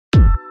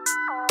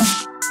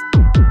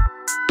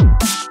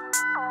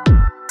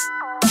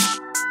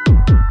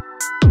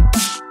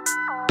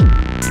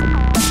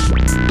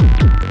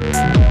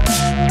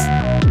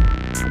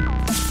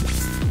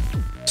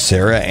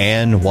Sarah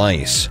Ann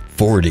Weiss,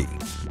 40.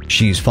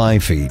 She's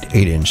 5 feet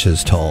 8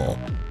 inches tall,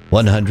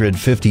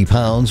 150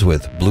 pounds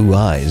with blue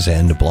eyes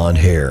and blonde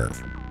hair.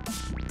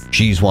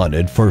 She's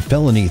wanted for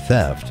felony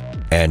theft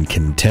and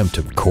contempt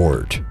of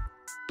court.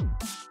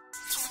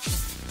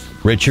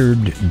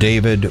 Richard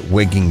David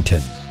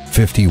Wigington,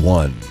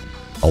 51.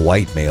 A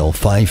white male,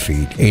 5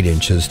 feet 8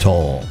 inches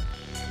tall,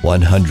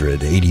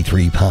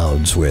 183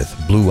 pounds with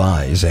blue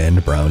eyes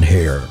and brown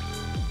hair.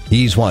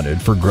 He's wanted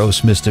for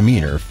gross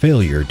misdemeanor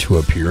failure to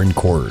appear in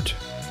court.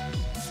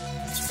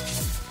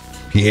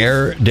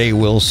 Pierre Day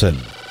Wilson,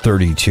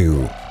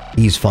 32.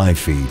 He's 5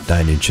 feet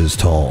 9 inches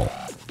tall,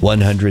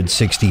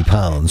 160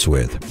 pounds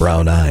with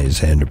brown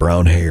eyes and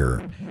brown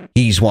hair.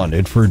 He's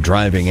wanted for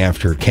driving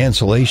after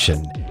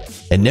cancellation,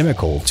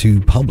 inimical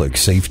to public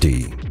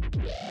safety.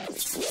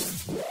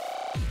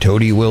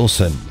 Tody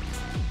Wilson,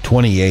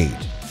 28,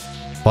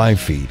 5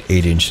 feet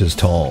 8 inches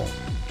tall,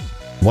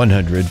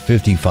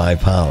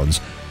 155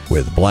 pounds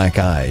with black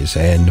eyes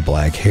and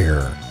black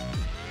hair.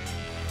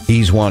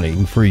 He's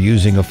wanting for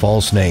using a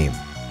false name,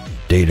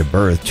 date of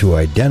birth to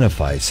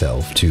identify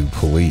self to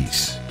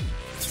police.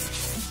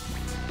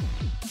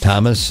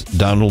 Thomas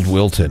Donald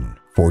Wilton,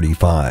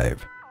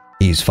 45.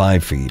 He's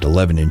 5 feet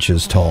 11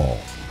 inches tall,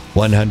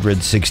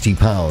 160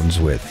 pounds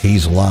with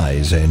hazel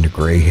eyes and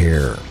gray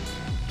hair.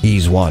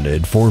 He's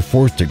wanted for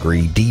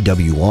 4th-degree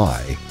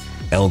DWI,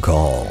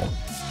 alcohol.